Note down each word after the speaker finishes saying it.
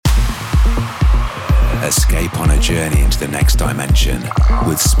Escape on a journey into the next dimension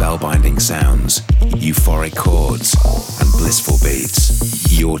with spellbinding sounds, euphoric chords, and blissful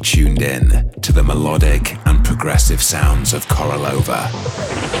beats. You're tuned in to the melodic and progressive sounds of Korolova.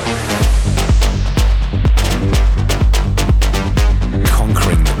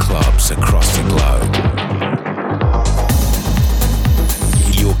 Conquering the clubs across the globe.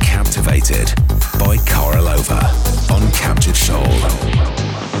 You're captivated by Korolova on Captive Soul.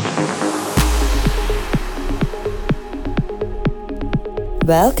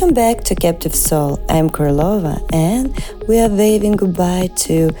 Welcome back to Captive Soul. I'm Korolova and we are waving goodbye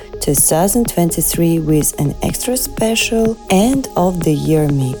to 2023 with an extra special end of the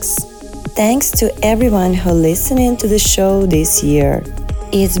year mix. Thanks to everyone who listened to the show this year.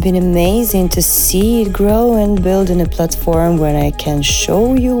 It's been amazing to see it grow and build on a platform where I can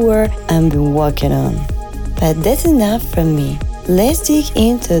show you where I've been working on. But that's enough from me. Let's dig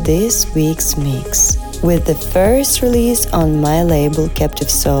into this week's mix with the first release on my label Captive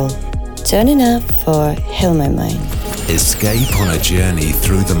Soul. Turning up for Heal My Mind. Escape on a journey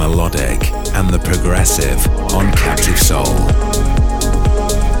through the melodic and the progressive on Captive Soul.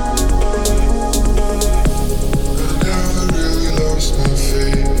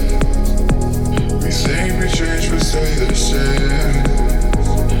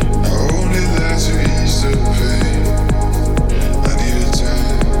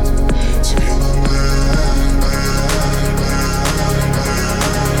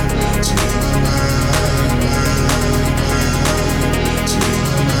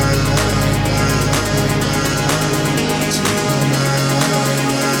 To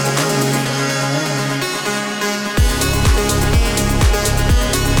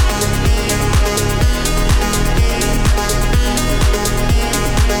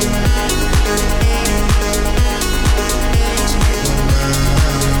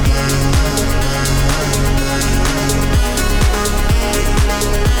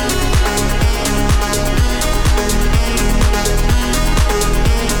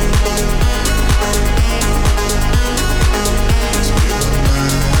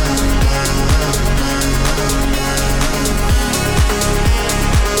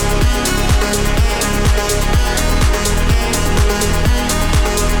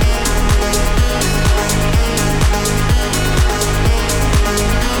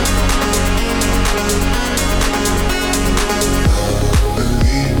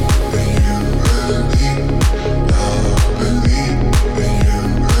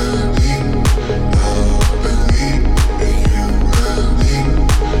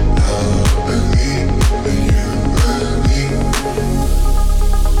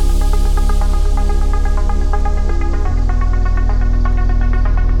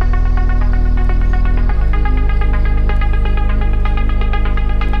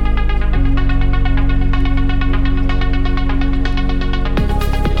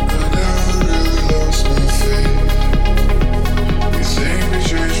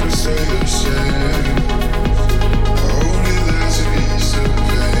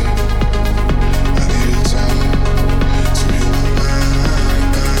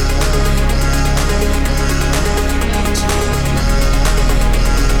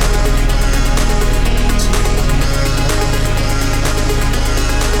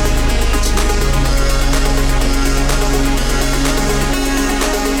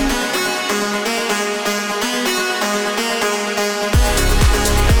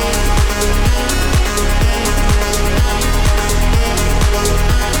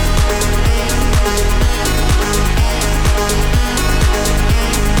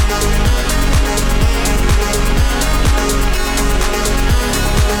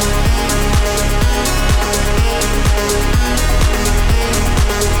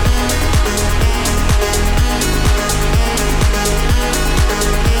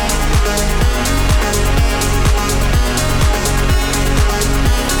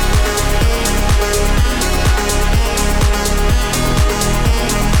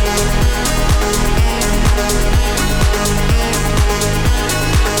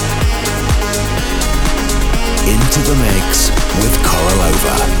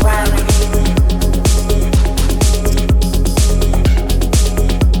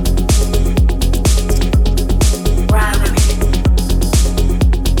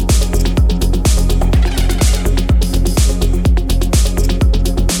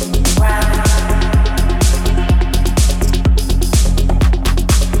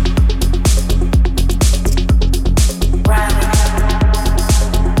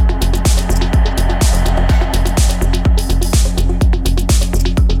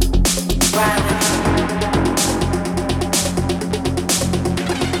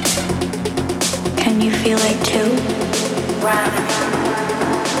you feel it too?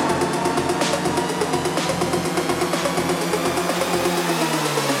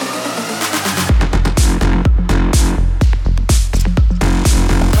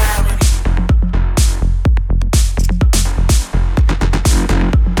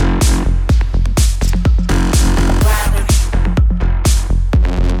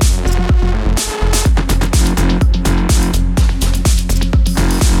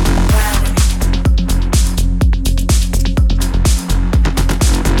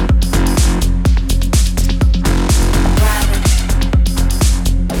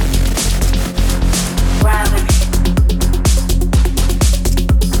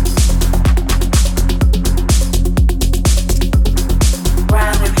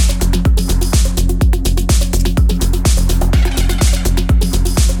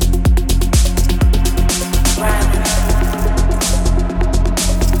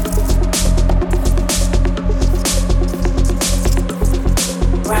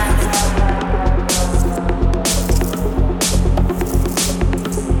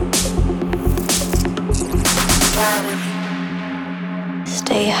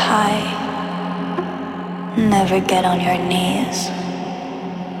 Stay high. Never get on your knees.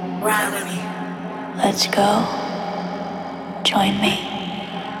 Ride with me. Let's go. Join me.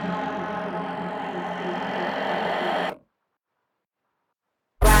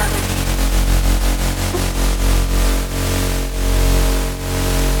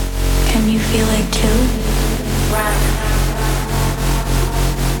 Can you feel it too?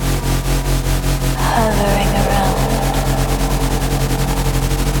 Hovering around.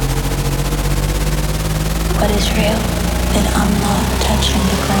 What is real? Then I'm not touching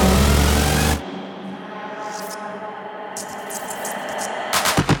the ground.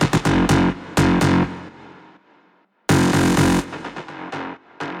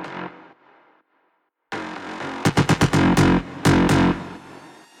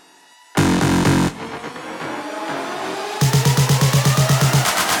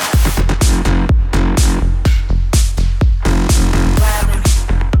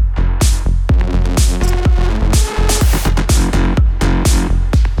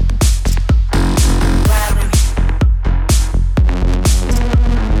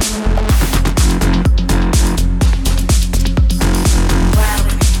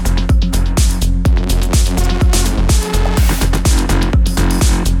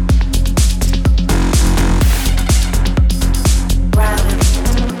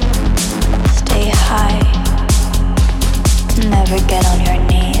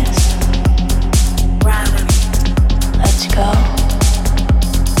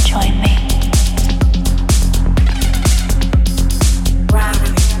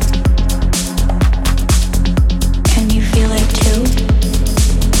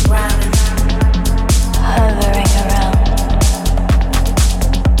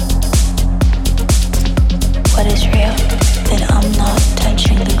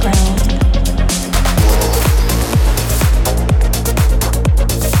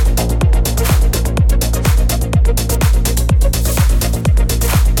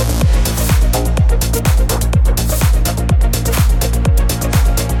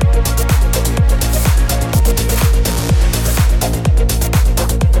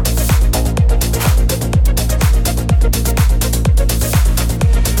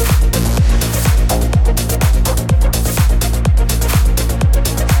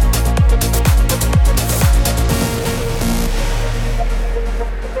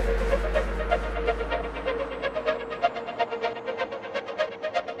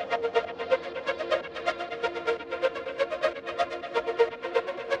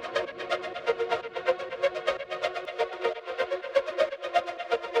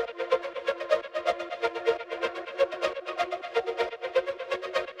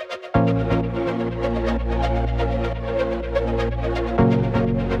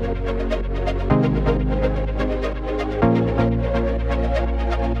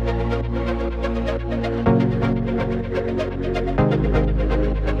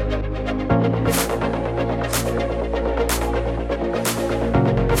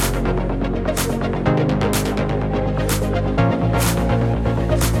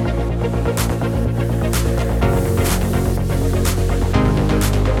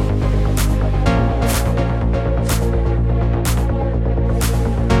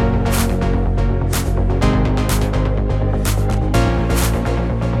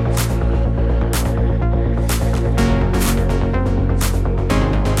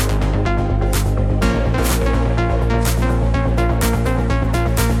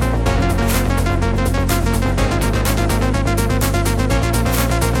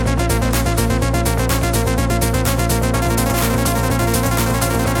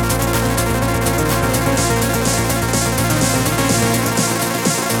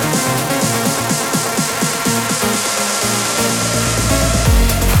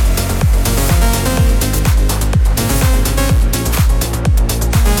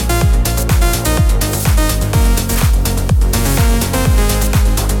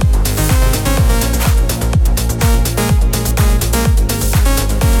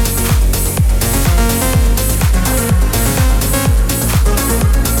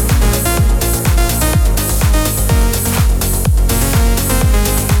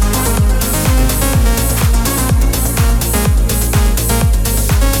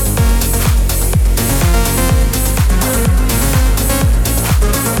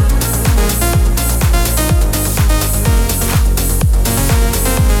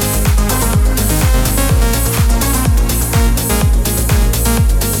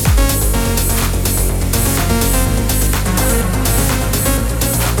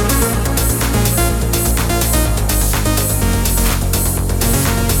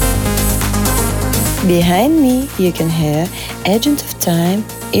 Behind me you can hear Agent of Time,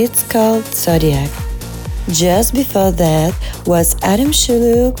 it's called Zodiac. Just before that was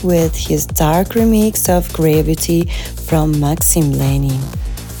Sellouk with his dark remix of Gravity from Maxim Lany.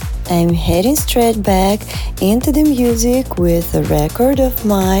 I'm heading straight back into the music with a record of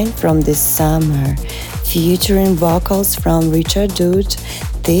mine from this summer, featuring vocals from Richard Dutt.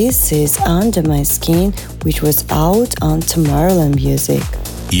 This is Under My Skin, which was out on Tomorrowland Music.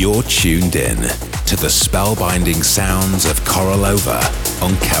 You're tuned in to the spellbinding sounds of Korolova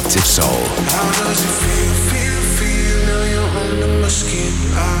on Captive Soul. How does it feel, now you're under my skin.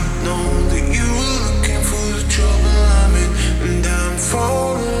 I know that you were looking for the trouble I'm in, and I'm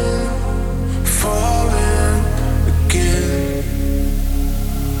falling again.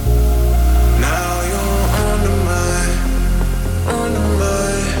 Now you're under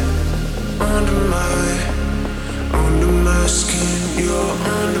my skin. You're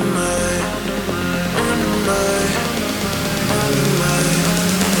under my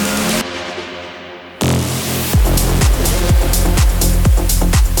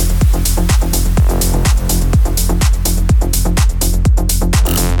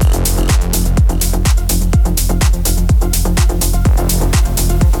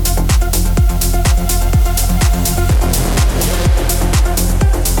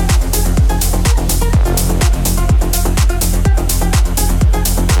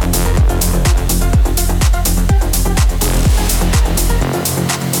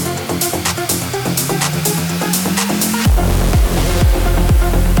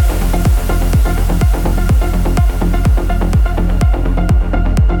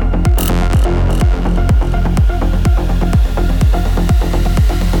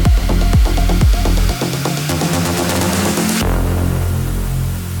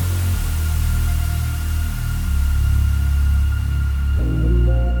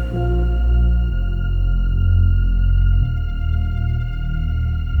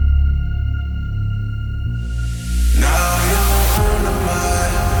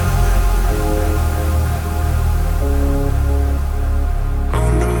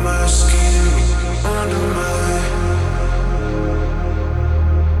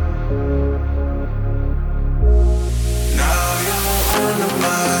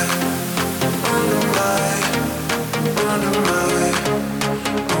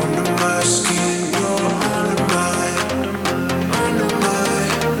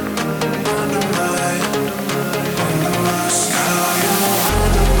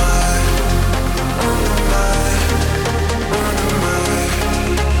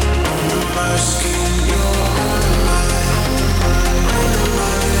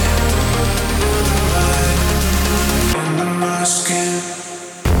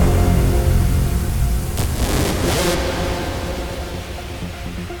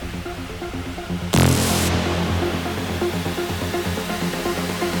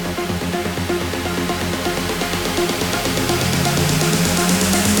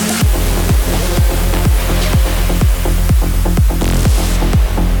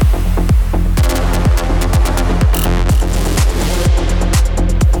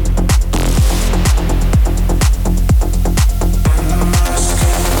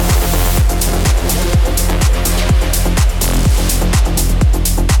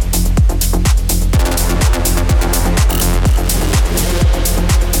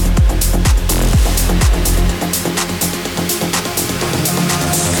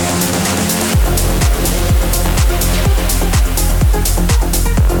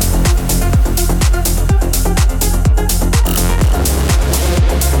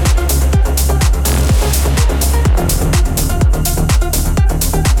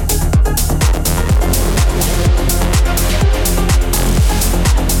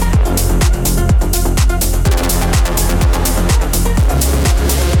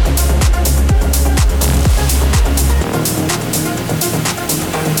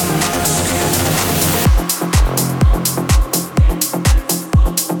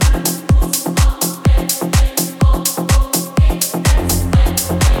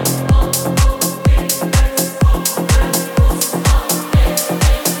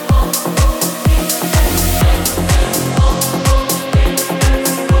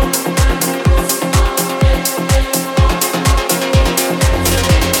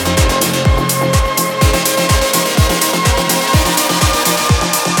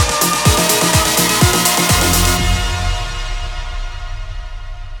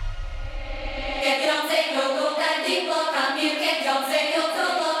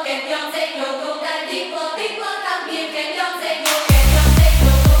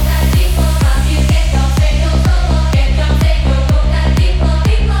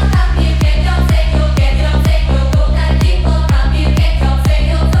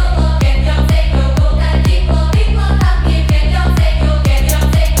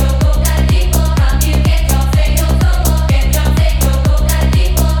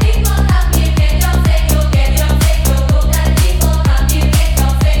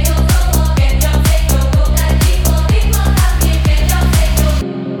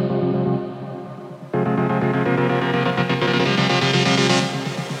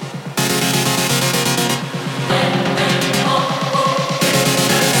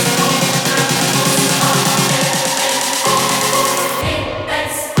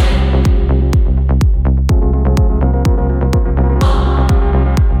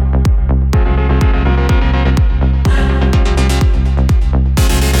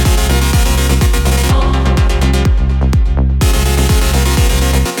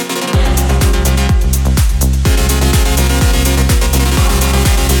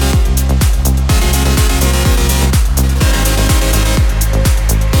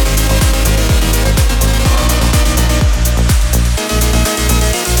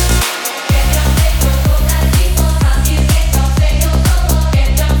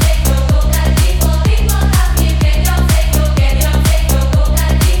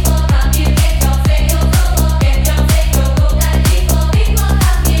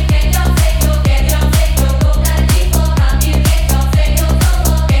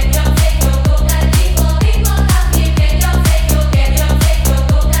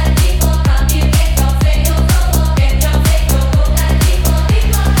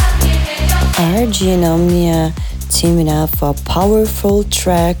Argy and Omnya teaming up for a powerful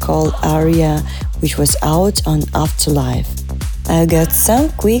track called Aria, which was out on Afterlife. I got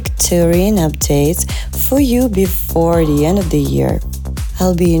some quick touring updates for you before the end of the year.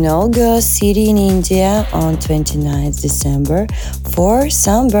 I'll be in Olga City in India on 29th December for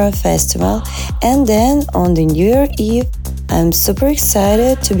Saalbach Festival, and then on the New Year Eve I'm super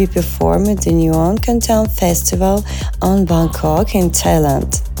excited to be performing at the Neon Countdown Festival on Bangkok in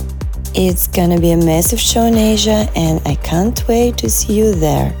Thailand. It's gonna be a massive show in Asia and I can't wait to see you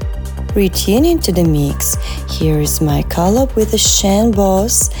there. Retuning to the mix, here is my collab with the SHÈN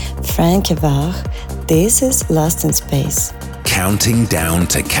boss, Franky. This is Lost in Space. Counting down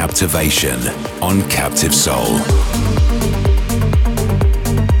to captivation on Captive Soul.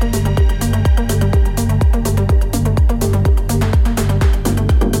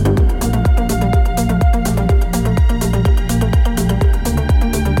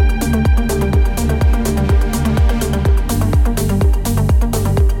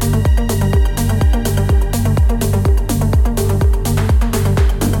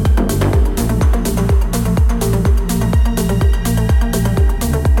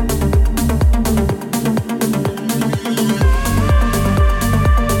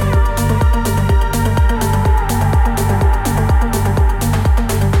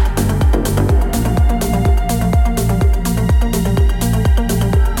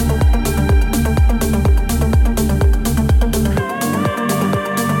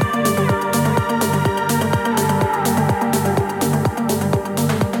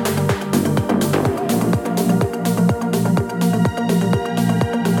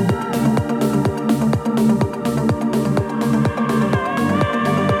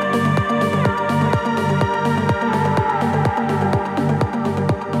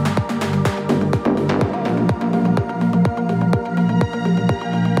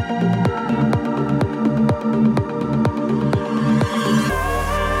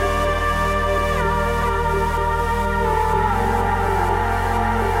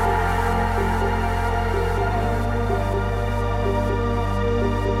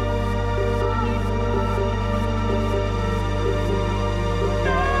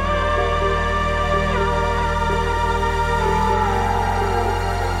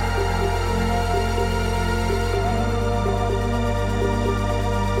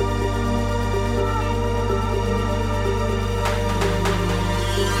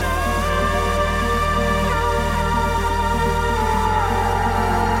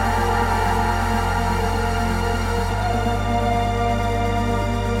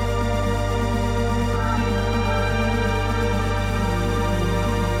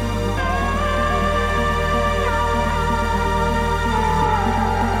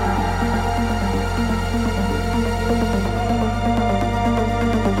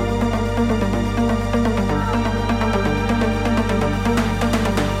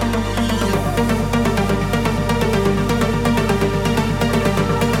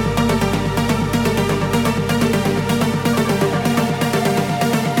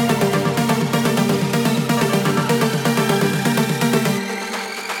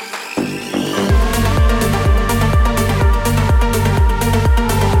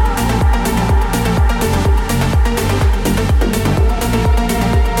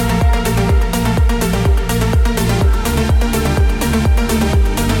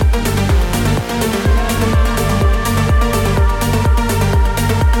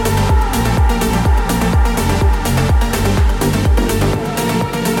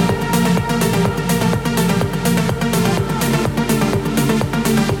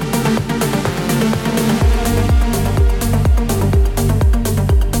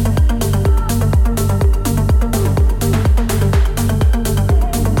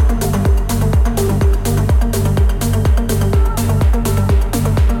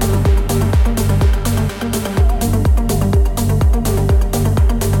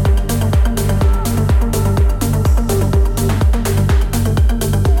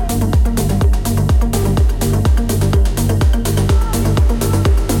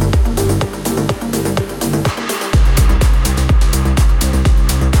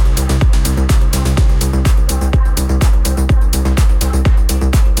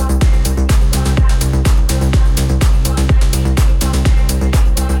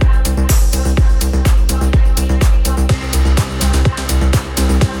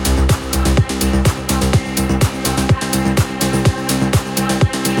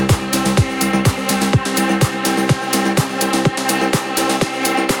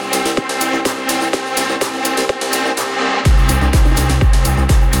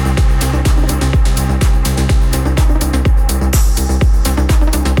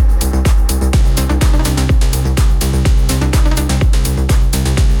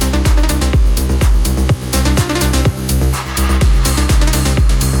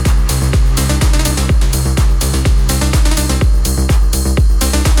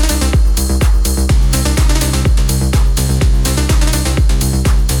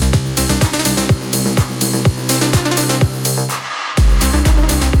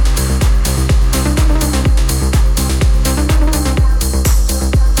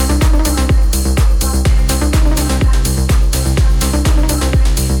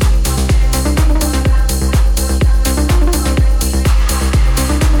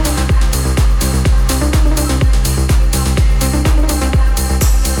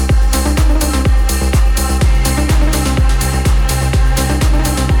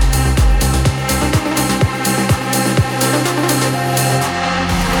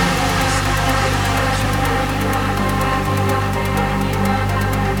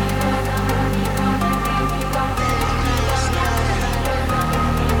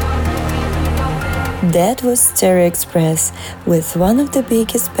 That was Stereo Express with one of the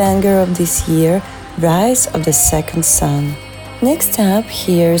biggest banger of this year, Rise of the Second Sun. Next up,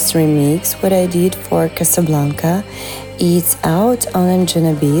 here's remix what I did for Kasablanca. It's out on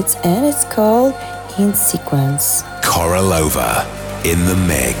Anjunabeats and it's called In Sequence. Korolova in the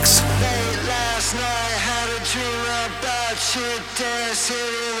mix. Last night had a dream about you dancing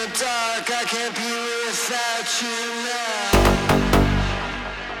in the dark. I can't be without you now.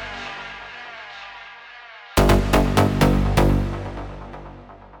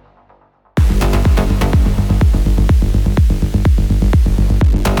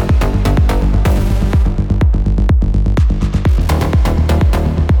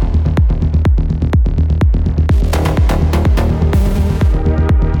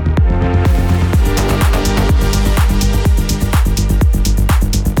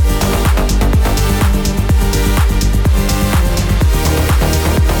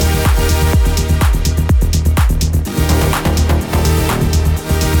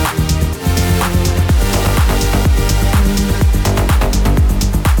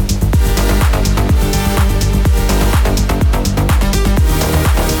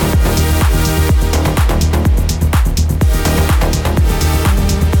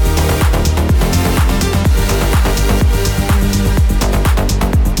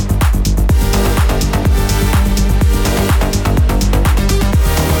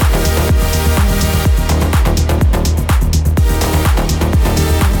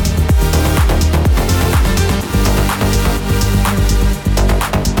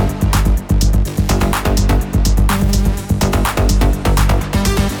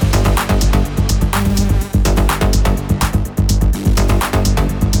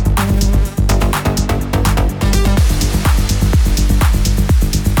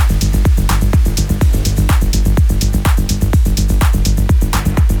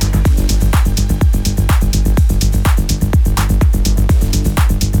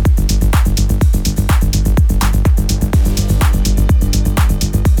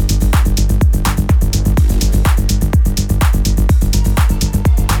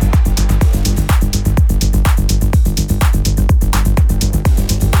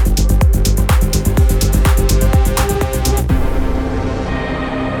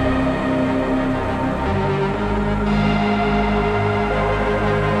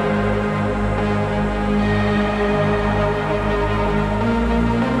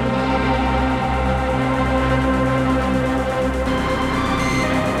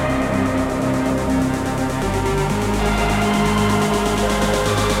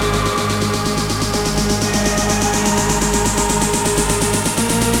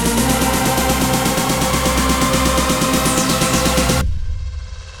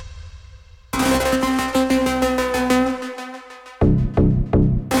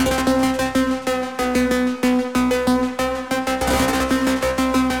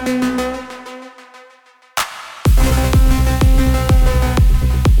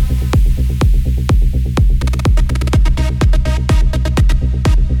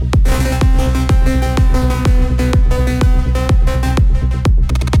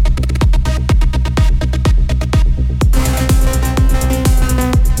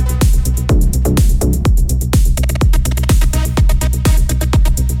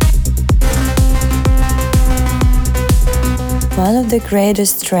 One of the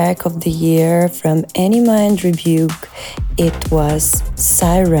greatest track of the year from Anyma and Rebūke, it was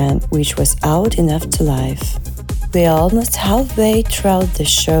Syren, which was out in Afterlife. We're almost halfway throughout the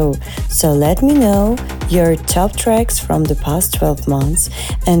show, so let me know your top tracks from the past 12 months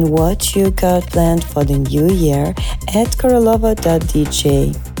and what you got planned for the new year at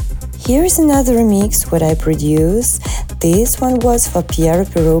korolova.dj. Here's another remix what I produced. This one was for Piero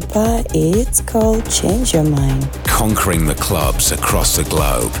Pirupa. It's called Change Your Mind. Conquering the clubs across the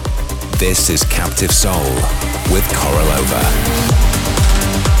globe. This is Captive Soul with Korolova.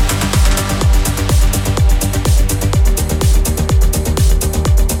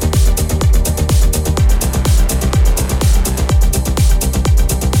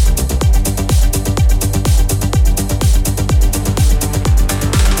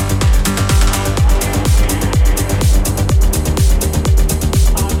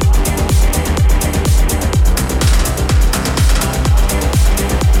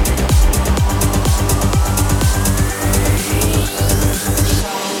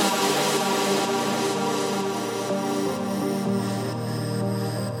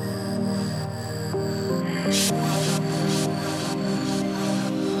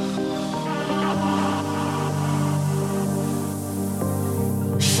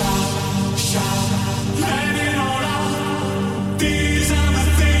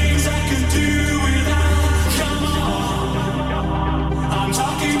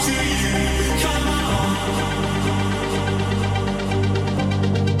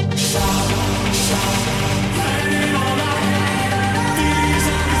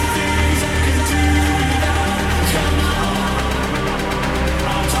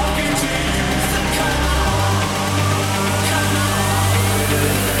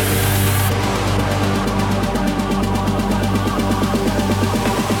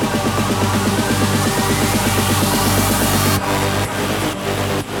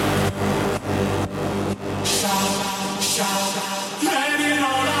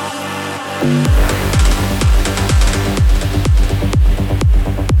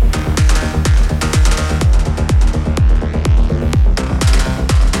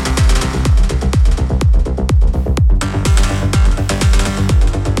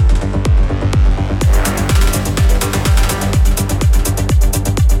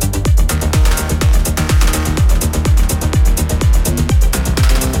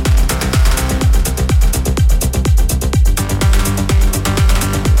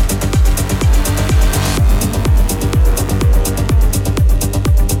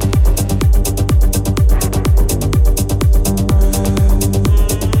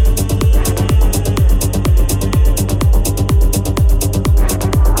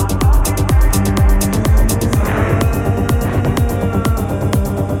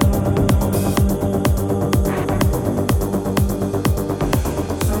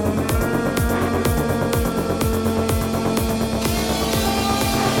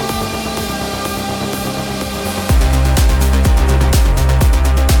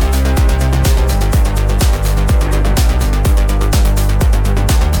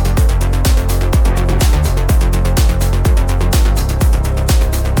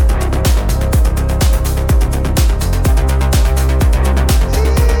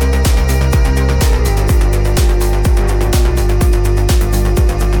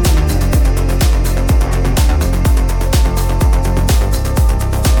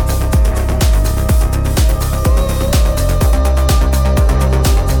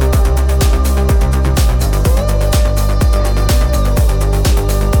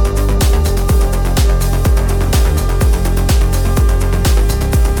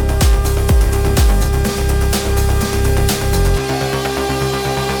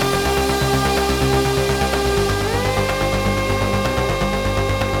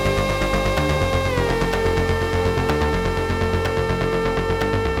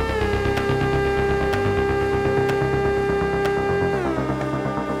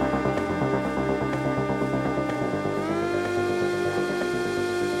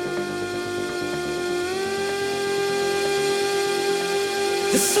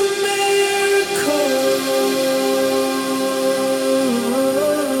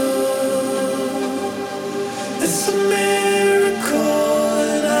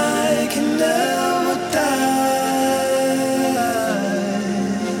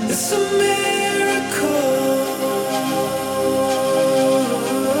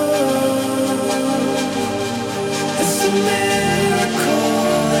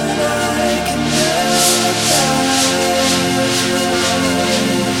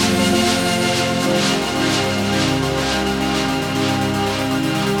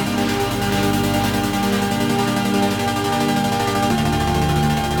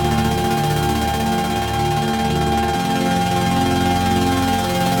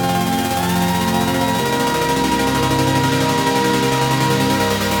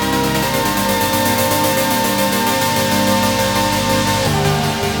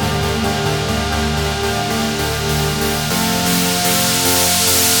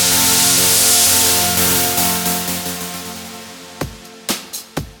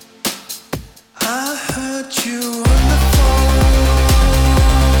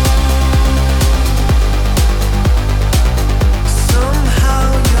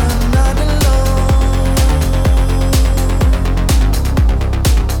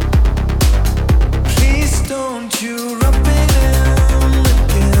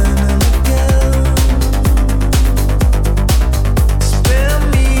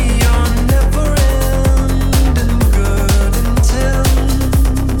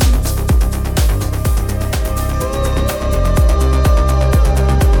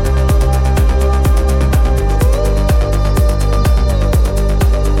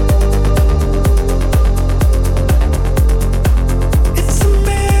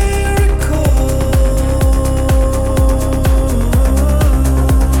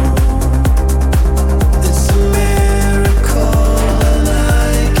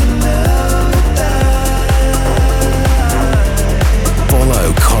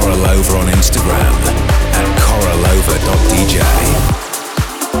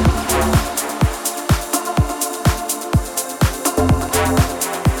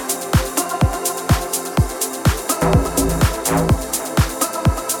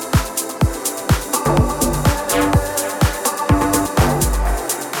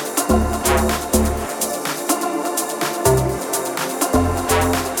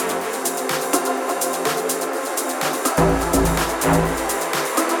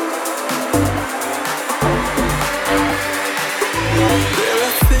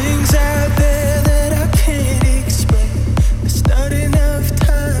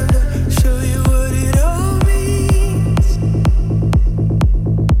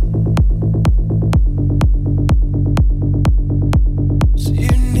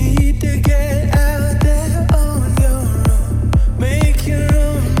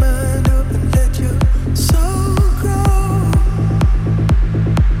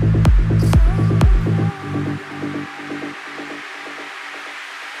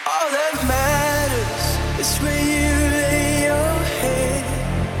 All that matters is where you lay your head.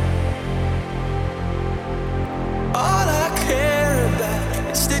 All I care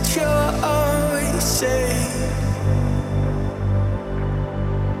about is that you're always safe.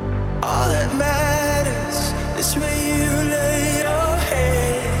 All that matters is where you lay your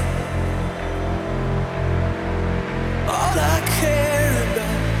head. All I care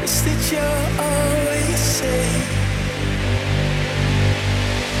about is that you're always safe.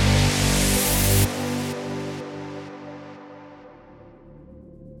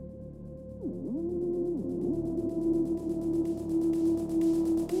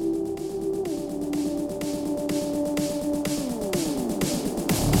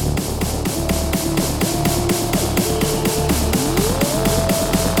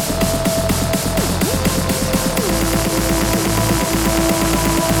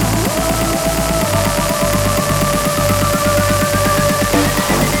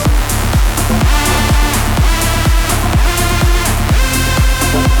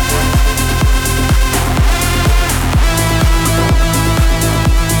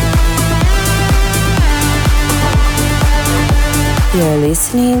 You're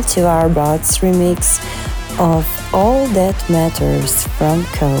listening to ARTBAT's remix of All That Matters from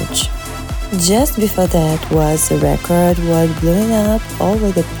Kölsch. Just before that was a record what blowing up over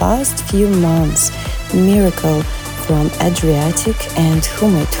the past few months, Miracle from Adriatique and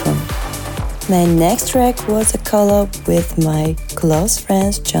WhoMadeWho. My next track was a collab with my close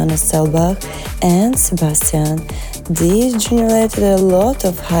friends Jonas, Saalbach and Sebastian. This generated a lot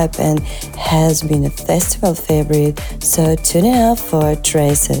of hype and has been a festival favorite, so tune in up for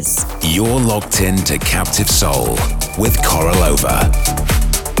traces. You're locked in to Captive Soul with Korolova.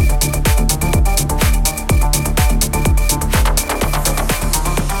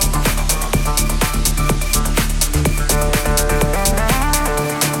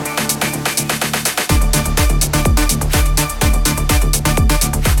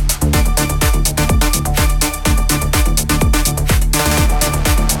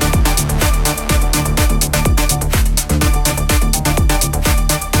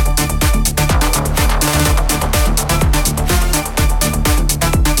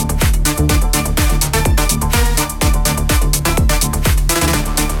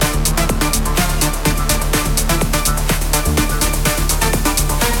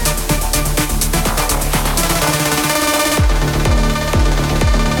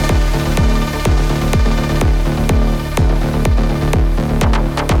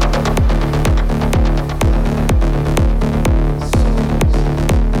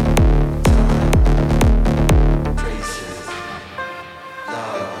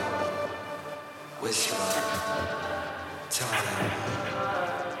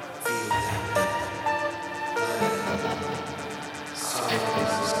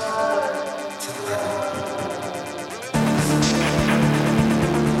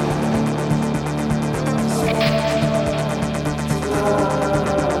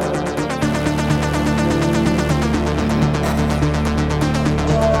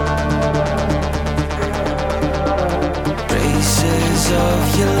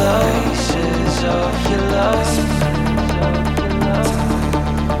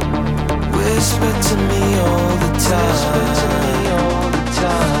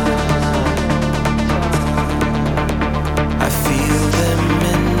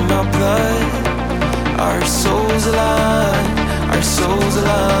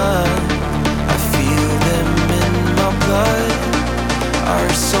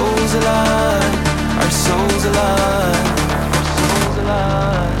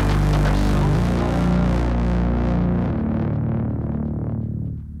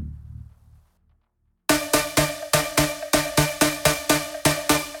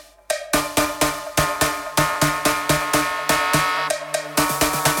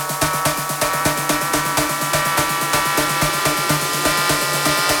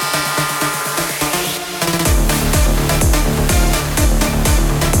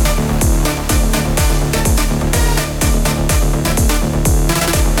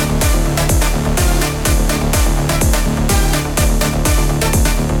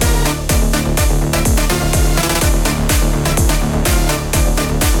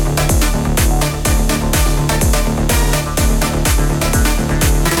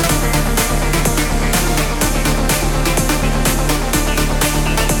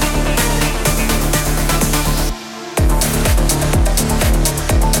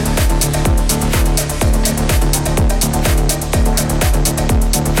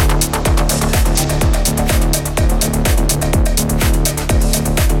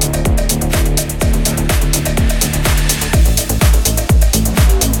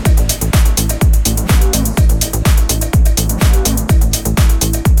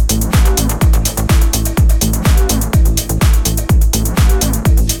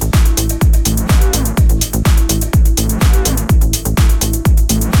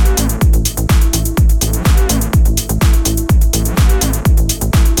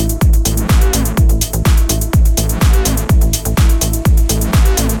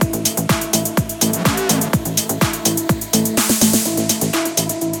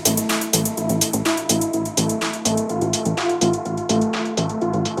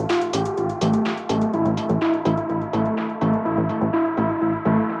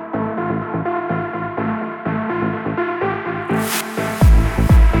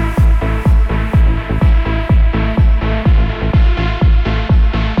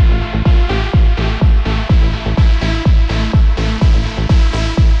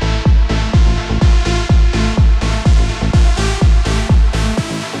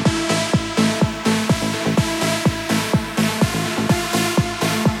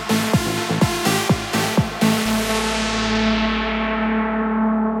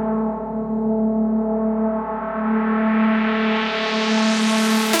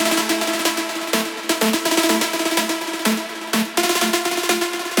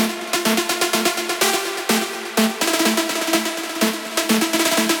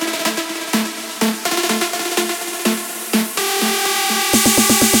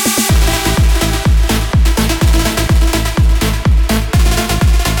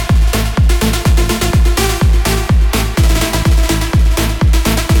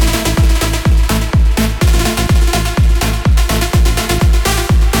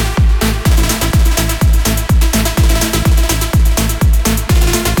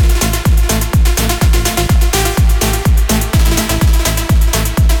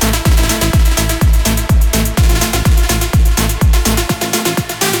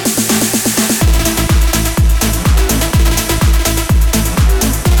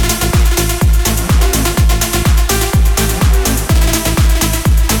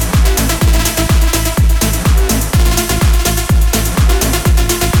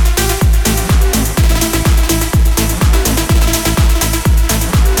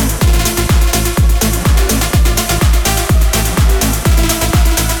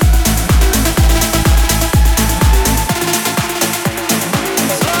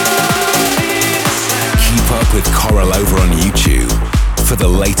 up with Korolova on YouTube for the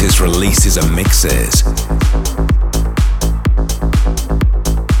latest releases and mixes.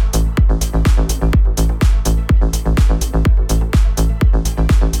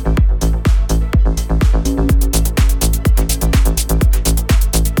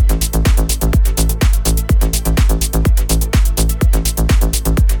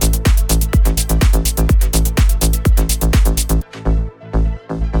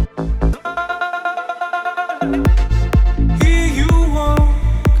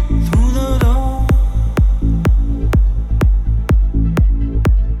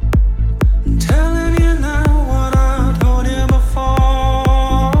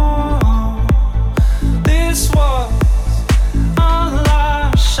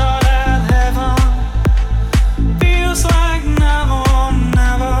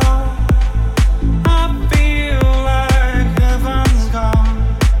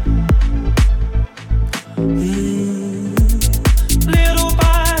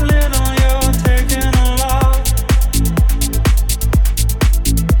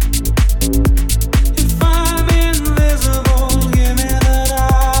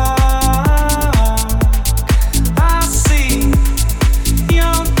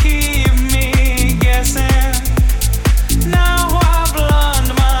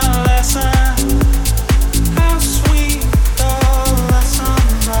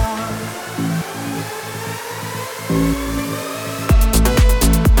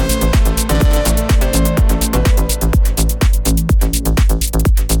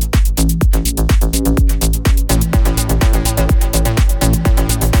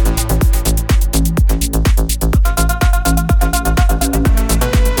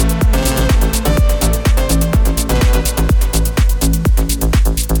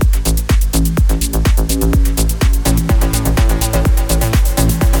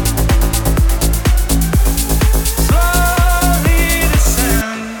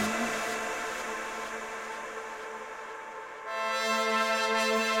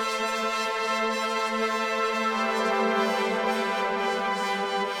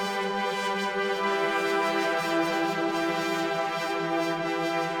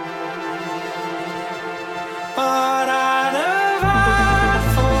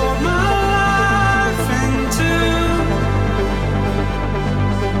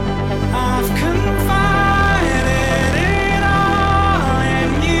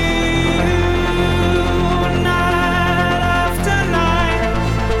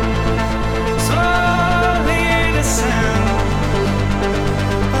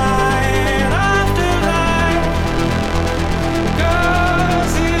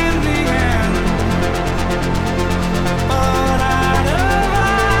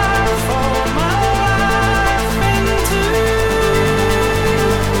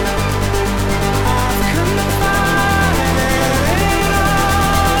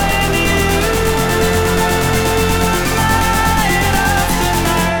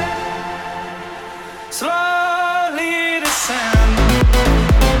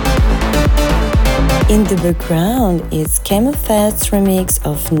 In the background, it's Camel Fat's remix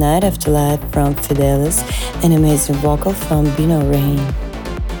of Night After Life from Fidelis, an amazing vocal from Bino Rain.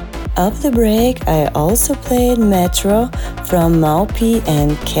 Off the break, I also played Metro from Maupi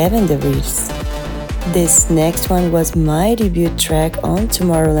and Kevin DeVries. This next one was my debut track on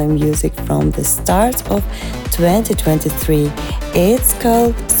Tomorrowland Music from the start of 2023. It's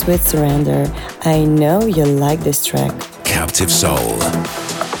called Sweet Surrender. I know you like this track. Captive Soul.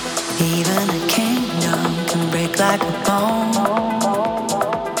 Even a kingdom can break like a bone.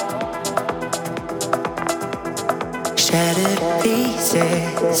 Shattered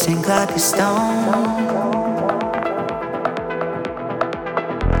pieces sink like a stone.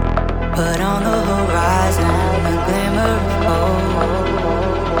 But on the horizon, a glimmer of hope.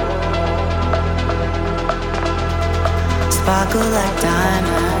 Sparkle like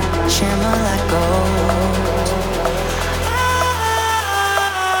diamond, shimmer like gold.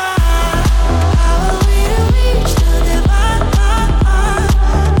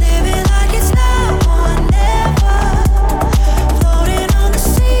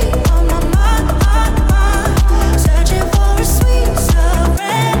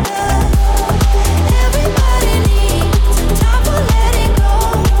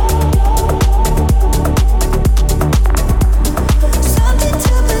 Something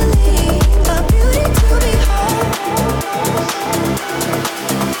to believe, a beauty to behold.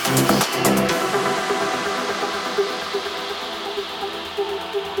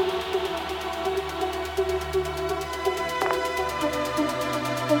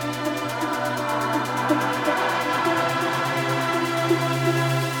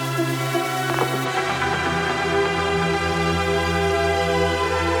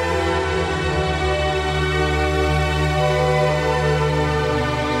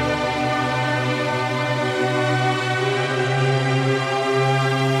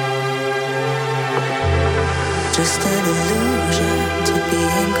 just an illusion to be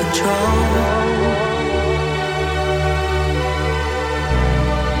in control.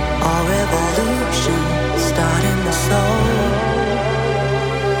 All revolution start in the soul.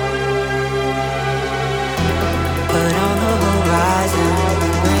 Put on the horizon,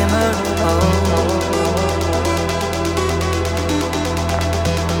 glimmer of hope.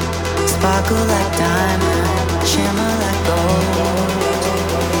 Sparkle like diamond, shimmer like gold.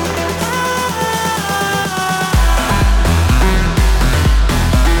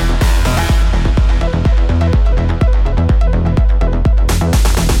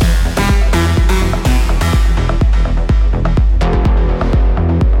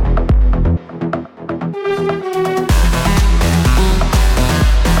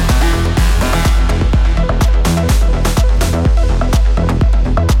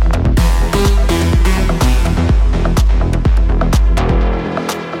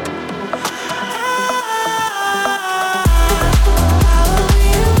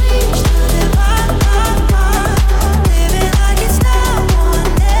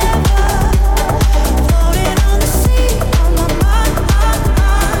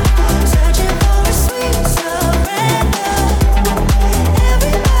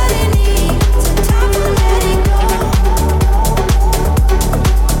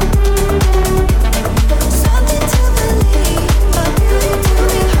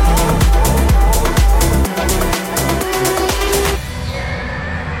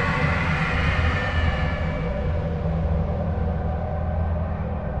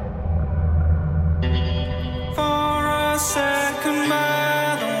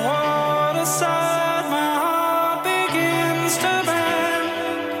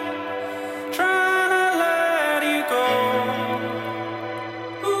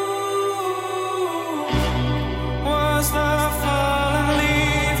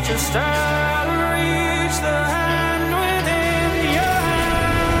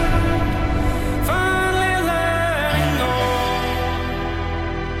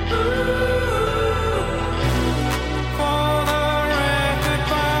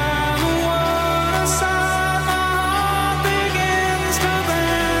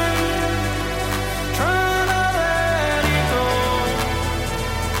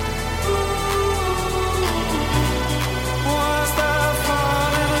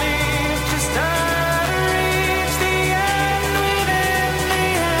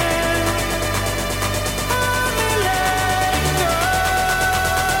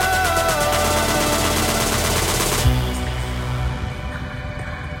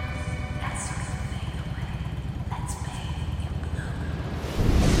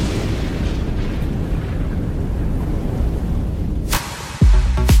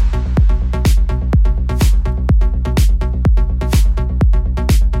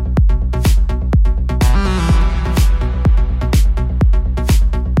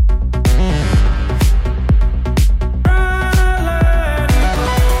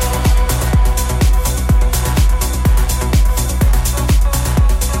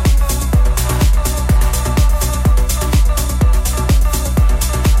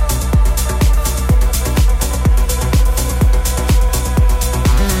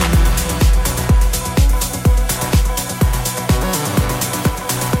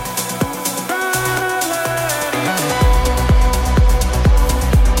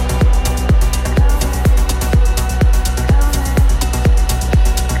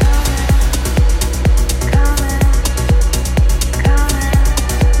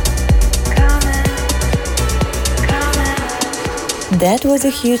 That was a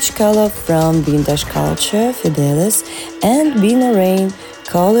huge color from Vintage Culture, Fidelis and Bina Rain,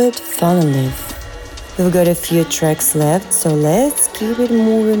 called Funnel. We've got a few tracks left, so let's keep it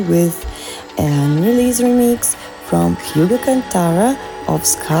moving with an unreleased remix from Hugo Cantara of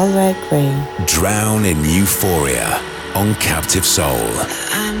Skullride Grey. Drown in Euphoria on Captive Soul.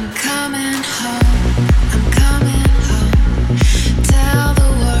 I'm coming home, I'm coming home. Tell the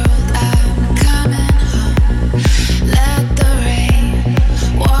world I'm coming home. Let the rain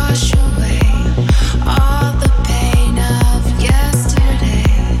wash away all the pain of yesterday.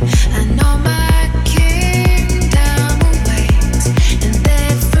 I know my kingdom awaits, and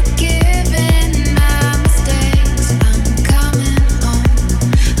they've forgiven my mistakes. I'm coming home,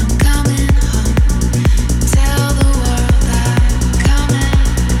 I'm coming home. Tell the world I'm coming.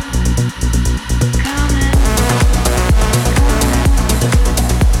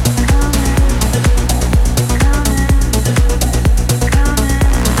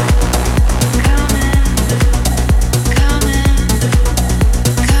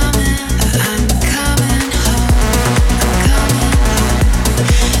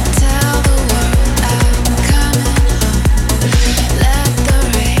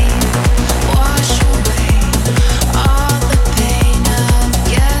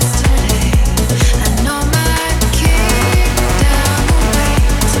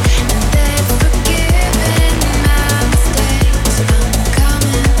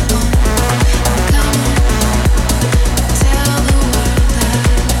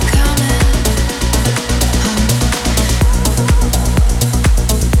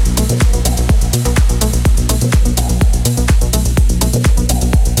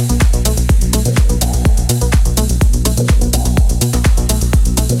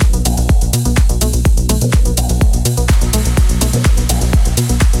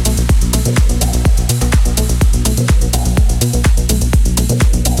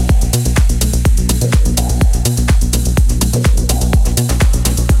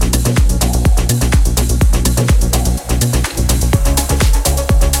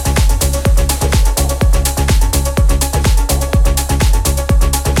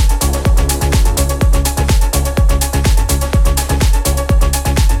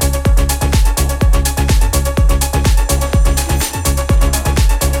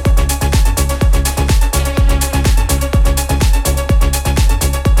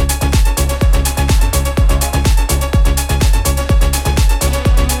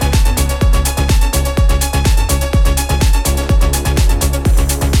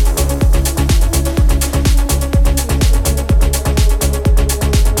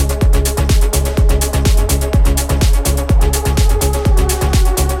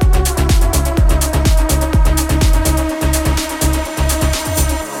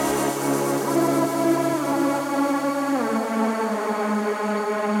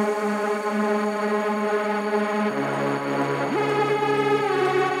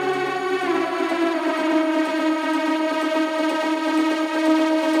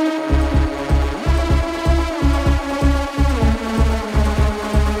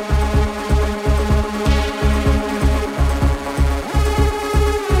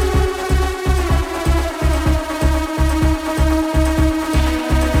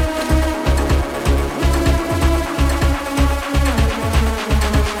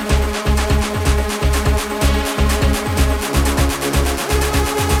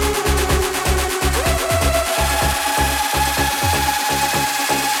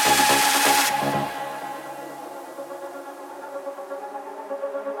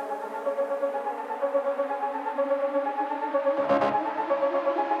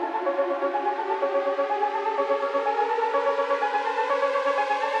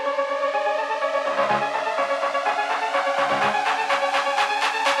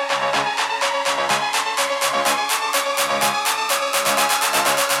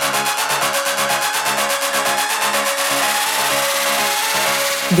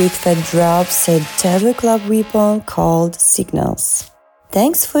 Big Fat Drop said Turbo Club Weapon called Signals.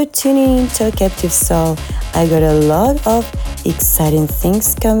 Thanks for tuning in to Captive Soul. I got a lot of exciting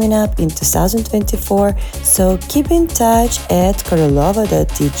things coming up in 2024, so keep in touch at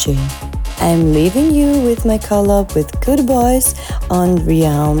korolova.dj. I'm leaving you with my collab with Good Boys on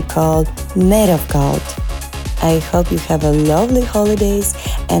Realm called Made of Gold. I hope you have a lovely holidays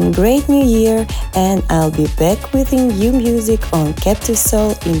and great new year, and I'll be back with new music on Captive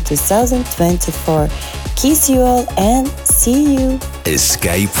Soul in 2024. Kiss you all and see you.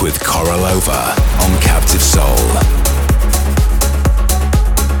 Escape with Korolova on Captive Soul.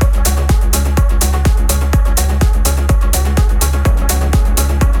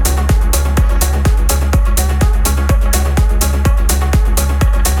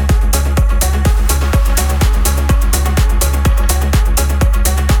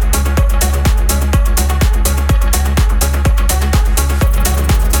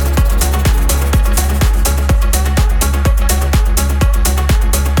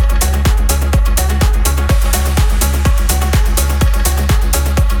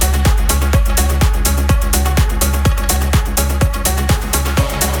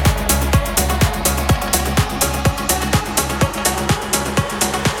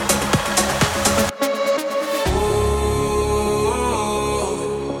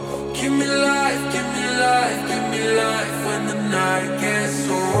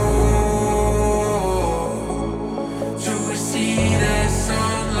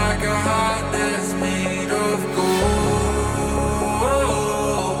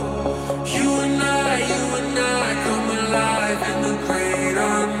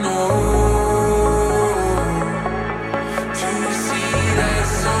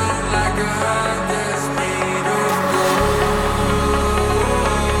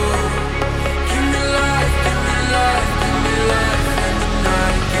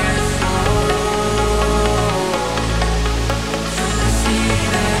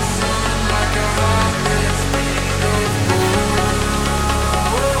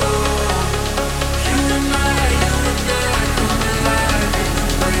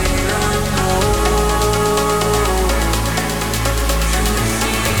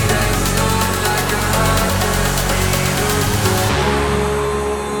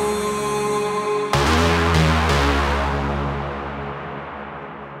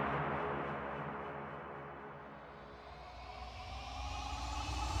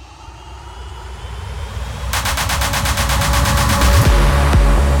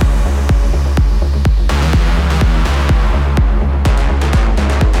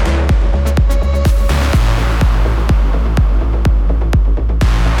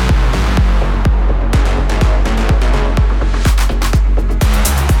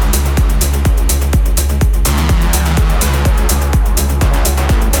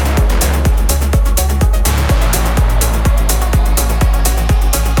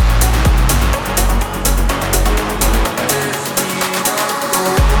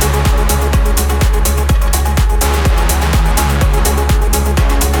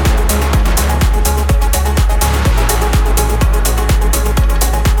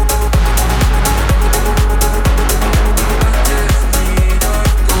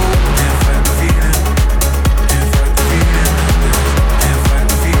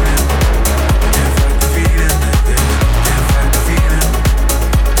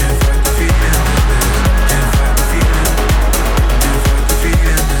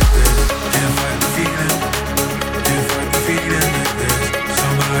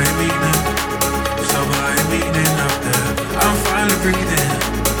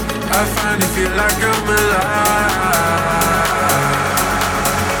 I finally feel like I'm alive.